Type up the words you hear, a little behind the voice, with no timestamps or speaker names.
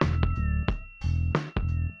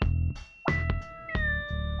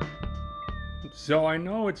So I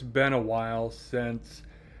know it's been a while since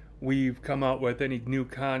we've come out with any new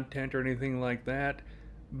content or anything like that.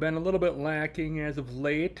 Been a little bit lacking as of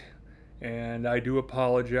late, and I do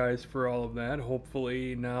apologize for all of that.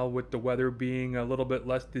 Hopefully, now with the weather being a little bit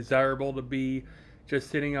less desirable to be just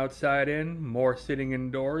sitting outside in, more sitting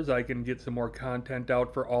indoors, I can get some more content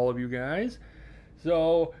out for all of you guys.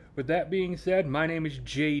 So, with that being said, my name is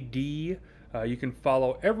JD. You can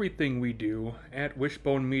follow everything we do at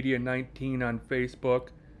Wishbone Media 19 on Facebook.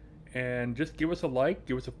 And just give us a like,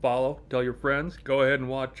 give us a follow, tell your friends. Go ahead and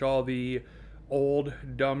watch all the old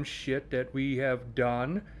dumb shit that we have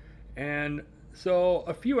done. And so,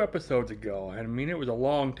 a few episodes ago, I mean, it was a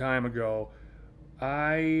long time ago,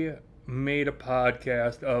 I made a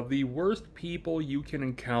podcast of the worst people you can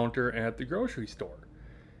encounter at the grocery store.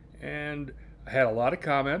 And I had a lot of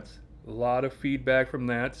comments, a lot of feedback from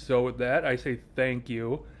that. So, with that, I say thank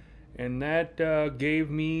you. And that gave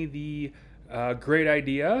me the great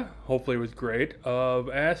idea, hopefully, it was great, of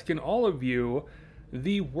asking all of you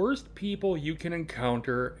the worst people you can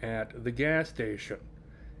encounter at the gas station.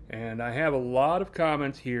 And I have a lot of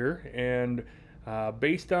comments here, and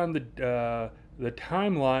based on the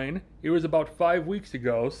timeline, it was about 5 weeks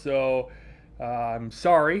ago. So I'm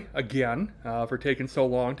sorry again for taking so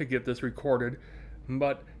long to get this recorded.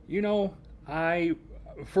 But I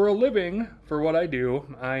for a living, for what I do,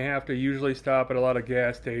 I have to usually stop at a lot of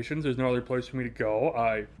gas stations. There's no other place for me to go.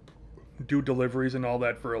 I do deliveries and all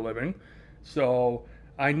that for a living. So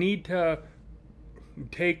I need to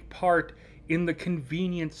take part in the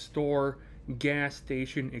convenience store gas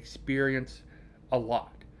station experience a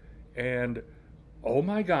lot. And oh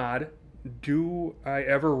my God, do I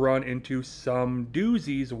ever run into some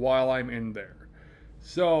doozies while I'm in there.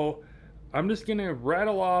 So I'm just going to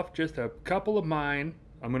rattle off just a couple of mine.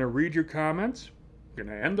 I'm going to read your comments. I'm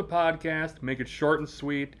going to end the podcast, make it short and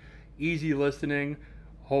sweet, easy listening.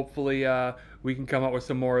 Hopefully, we can come up with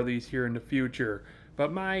some more of these here in the future.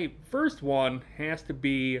 But my first one has to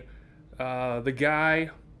be the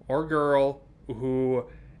guy or girl who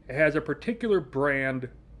has a particular brand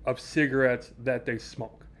of cigarettes that they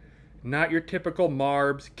smoke. Not your typical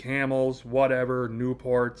Marbs, Camels, whatever,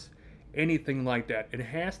 Newports, anything like that. It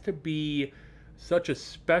has to be such a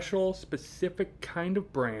special, specific kind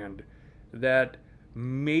of brand that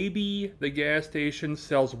maybe the gas station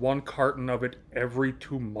sells one carton of it every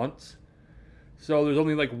 2 months. So there's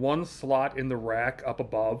only like one slot in the rack up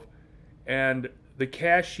above, and the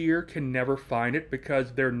cashier can never find it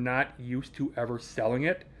because they're not used to ever selling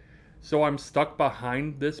it. So I'm stuck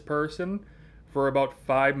behind this person for about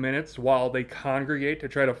 5 minutes while they congregate to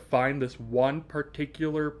try to find this one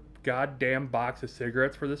particular goddamn box of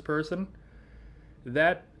cigarettes for this person.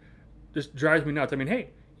 That just drives me nuts. I mean,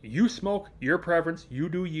 hey, you smoke, your preference, you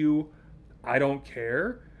do you, I don't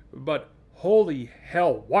care. But holy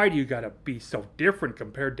hell, why do you gotta be so different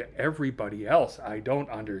compared to everybody else? I don't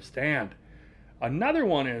understand. Another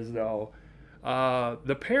one is, though,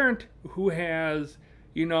 the parent who has,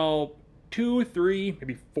 2, 3,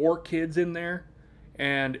 maybe 4 kids in there,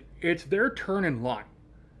 and it's their turn in line.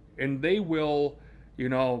 And they will,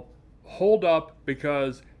 hold up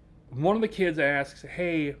because one of the kids asks,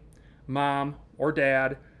 hey, mom or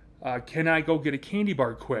dad, can I go get a candy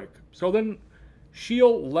bar quick? So then she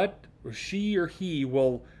or he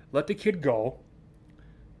will let the kid go,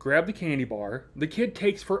 grab the candy bar. The kid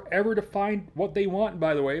takes forever to find what they want,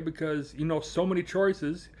 by the way, because, so many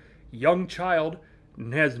choices. Young child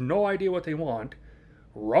has no idea what they want,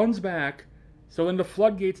 runs back. So then the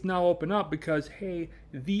floodgates now open up because, hey,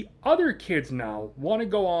 the other kids now want to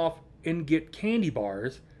go off and get candy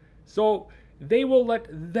bars. So they will let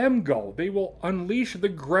them go. They will unleash the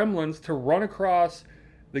gremlins to run across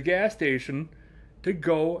the gas station to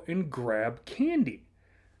go and grab candy.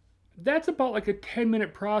 That's about like a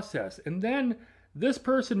 10-minute process. And then this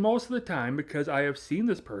person, most of the time, because I have seen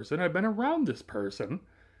this person, I've been around this person,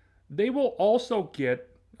 they will also get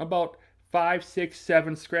about 5, 6,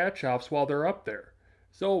 7 scratch offs while they're up there.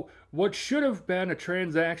 So what should have been a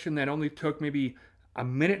transaction that only took maybe a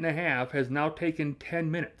minute and a half has now taken 10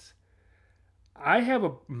 minutes.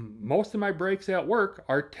 Most of my breaks at work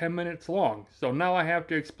are 10 minutes long. So now I have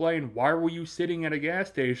to explain, why were you sitting at a gas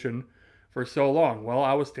station for so long? Well,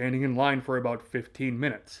 I was standing in line for about 15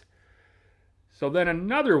 minutes. So then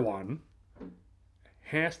another one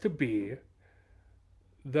has to be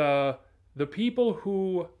the people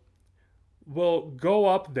who will go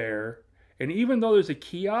up there, and even though there's a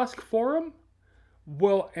kiosk for them,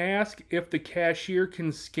 will ask if the cashier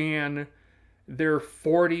can scan their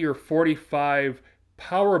 40 or 45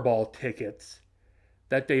 Powerball tickets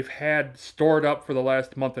that they've had stored up for the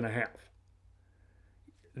last month and a half.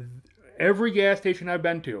 every gas station I've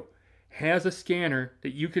been to has a scanner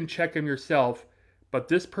that you can check them yourself, but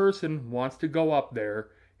this person wants to go up there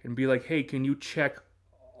and be like, hey, can you check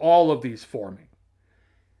all of these for me?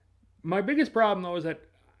 My biggest problem though is that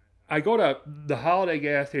I go to the Holiday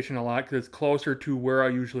gas station a lot because it's closer to where I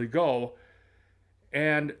usually go,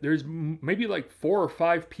 and there's maybe like 4 or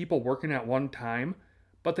 5 people working at one time,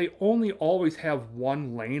 but they only always have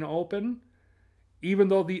one lane open, even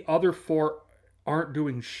though the other 4 aren't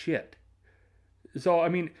doing shit. So, I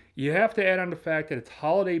mean, you have to add on the fact that it's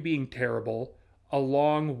Holiday being terrible,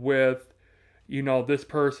 along with, this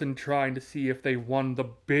person trying to see if they won the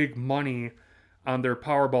big money on their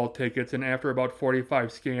Powerball tickets, and after about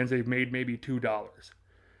 45 scans, they've made maybe $2.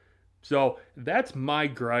 So, that's my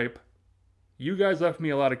gripe. You guys left me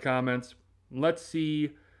a lot of comments. Let's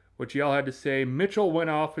see what y'all had to say. Mitchell went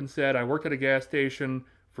off and said, I worked at a gas station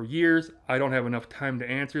for years. I don't have enough time to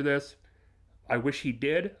answer this. I wish he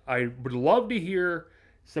did. I would love to hear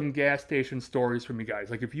some gas station stories from you guys.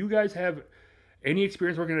 Like, if you guys have any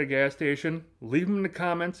experience working at a gas station, leave them in the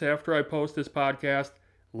comments after I post this podcast.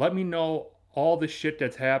 Let me know all the shit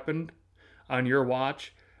that's happened on your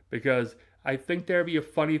watch, because I think that'd be a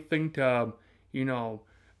funny thing to,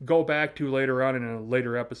 go back to later on in a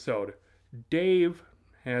later episode. Dave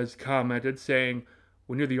has commented saying,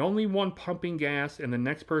 when you're the only one pumping gas and the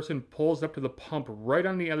next person pulls up to the pump right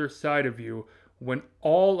on the other side of you when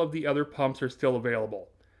all of the other pumps are still available.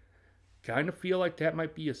 Kind of feel like that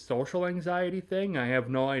might be a social anxiety thing. I have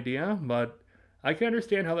no idea, but I can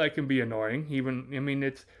understand how that can be annoying.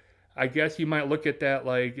 I guess you might look at that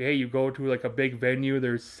like, hey, you go to like a big venue,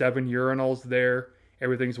 there's 7 urinals there,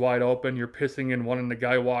 everything's wide open, you're pissing in one and the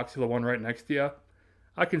guy walks to the one right next to you.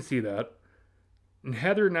 I can see that. And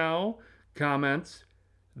Heather now comments,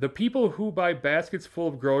 the people who buy baskets full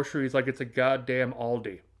of groceries like it's a goddamn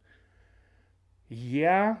Aldi.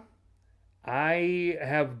 Yeah, I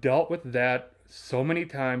have dealt with that so many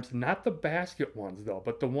times. Not the basket ones though,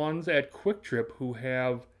 but the ones at Quick Trip who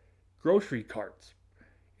have grocery carts.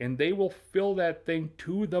 And they will fill that thing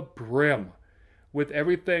to the brim with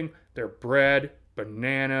everything, their bread,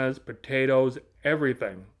 bananas, potatoes,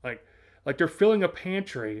 everything. Like they're filling a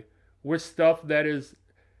pantry with stuff that is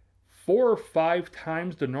 4 or 5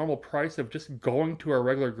 times the normal price of just going to a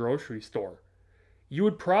regular grocery store. You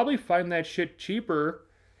would probably find that shit cheaper,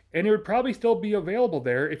 and it would probably still be available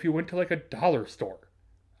there if you went to like a dollar store.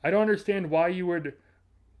 I don't understand why you would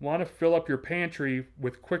want to fill up your pantry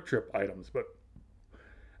with Quick Trip items, but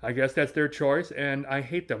I guess that's their choice, and I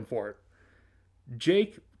hate them for it.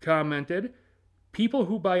 Jake commented, people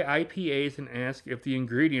who buy IPAs and ask if the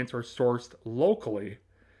ingredients are sourced locally,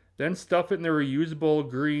 then stuff it in their reusable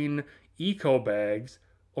green eco bags,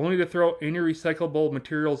 only to throw any recyclable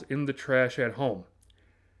materials in the trash at home.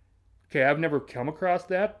 Okay, I've never come across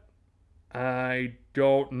that. I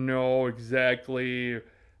don't know exactly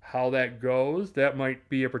how that goes. That might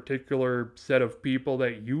be a particular set of people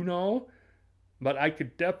that you know, but I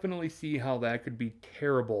could definitely see how that could be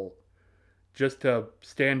terrible just to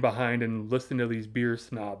stand behind and listen to these beer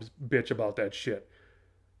snobs bitch about that shit.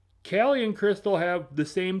 Callie and Crystal have the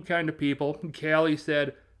same kind of people. Callie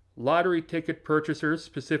said lottery ticket purchasers,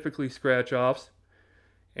 specifically scratch-offs.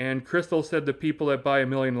 And Crystal said the people that buy 1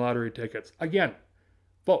 million lottery tickets. Again,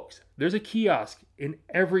 folks, there's a kiosk in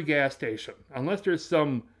every gas station. Unless there's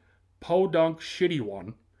some podunk shitty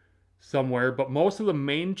one somewhere. But most of the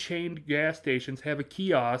main chained gas stations have a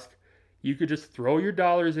kiosk. You could just throw your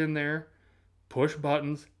dollars in there, push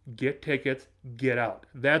buttons, get tickets, get out.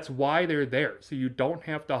 That's why they're there. So you don't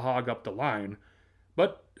have to hog up the line.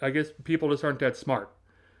 But I guess people just aren't that smart.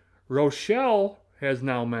 Rochelle has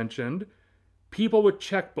now mentioned people with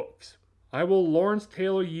checkbooks. I will Lawrence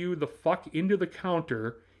Taylor you the fuck into the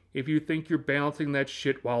counter if you think you're balancing that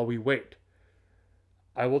shit while we wait.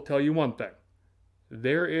 I will tell you one thing.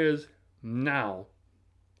 There is now,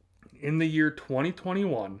 in the year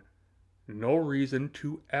 2021, no reason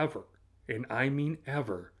to ever, and I mean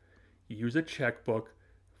ever, use a checkbook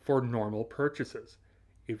for normal purchases.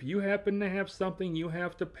 If you happen to have something you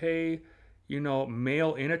have to pay,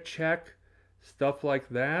 mail in a check, stuff like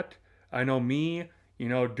that. I know me,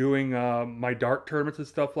 doing my dart tournaments and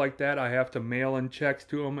stuff like that, I have to mail in checks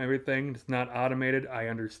to them, everything. It's not automated. I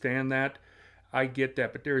understand that. I get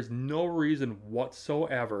that. But there is no reason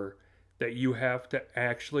whatsoever that you have to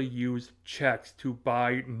actually use checks to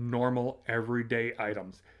buy normal everyday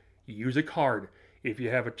items. Use a card. If you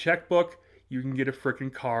have a checkbook, you can get a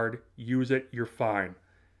freaking card. Use it. You're fine.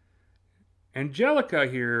 Angelica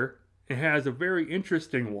here has a very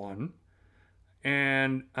interesting one.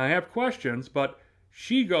 And I have questions, but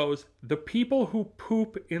she goes, the people who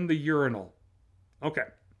poop in the urinal. Okay.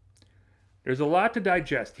 There's a lot to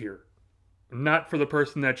digest here. Not for the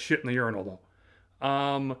person that's shit in the urinal,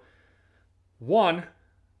 though. One,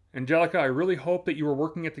 Angelica, I really hope that you were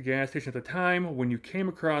working at the gas station at the time when you came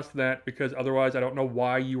across that, because otherwise I don't know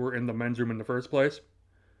why you were in the men's room in the first place.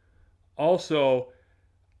 Also,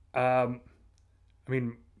 um, I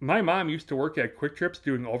mean, my mom used to work at Quick Trips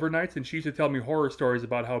doing overnights, and she used to tell me horror stories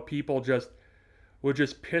about how people just would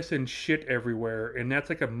just piss and shit everywhere, and that's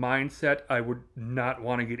like a mindset I would not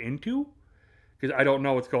want to get into because I don't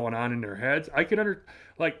know what's going on in their heads. I can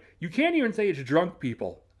like you can't even say it's drunk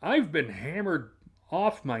people. I've been hammered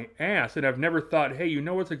off my ass, and I've never thought, hey, you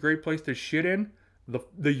know what's a great place to shit in?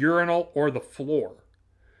 The urinal or the floor.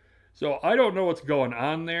 So I don't know what's going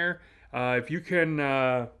on there. If you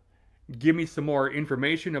can give me some more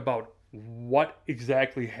information about what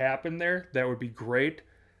exactly happened there, that would be great.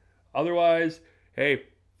 Otherwise, hey,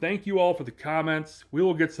 thank you all for the comments. We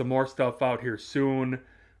will get some more stuff out here soon.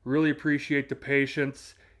 Really appreciate the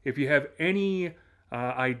patience. If you have any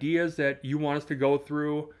ideas that you want us to go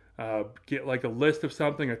through, get like a list of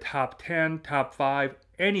something, a top 10, top 5,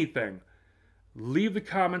 anything, leave the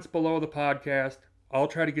comments below the podcast. I'll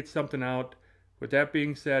try to get something out. With that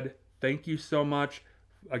being said, thank you so much.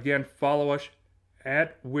 Again, follow us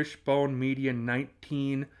at Wishbone Media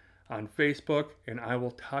 19 on Facebook, and I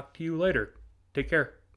will talk to you later. Take care.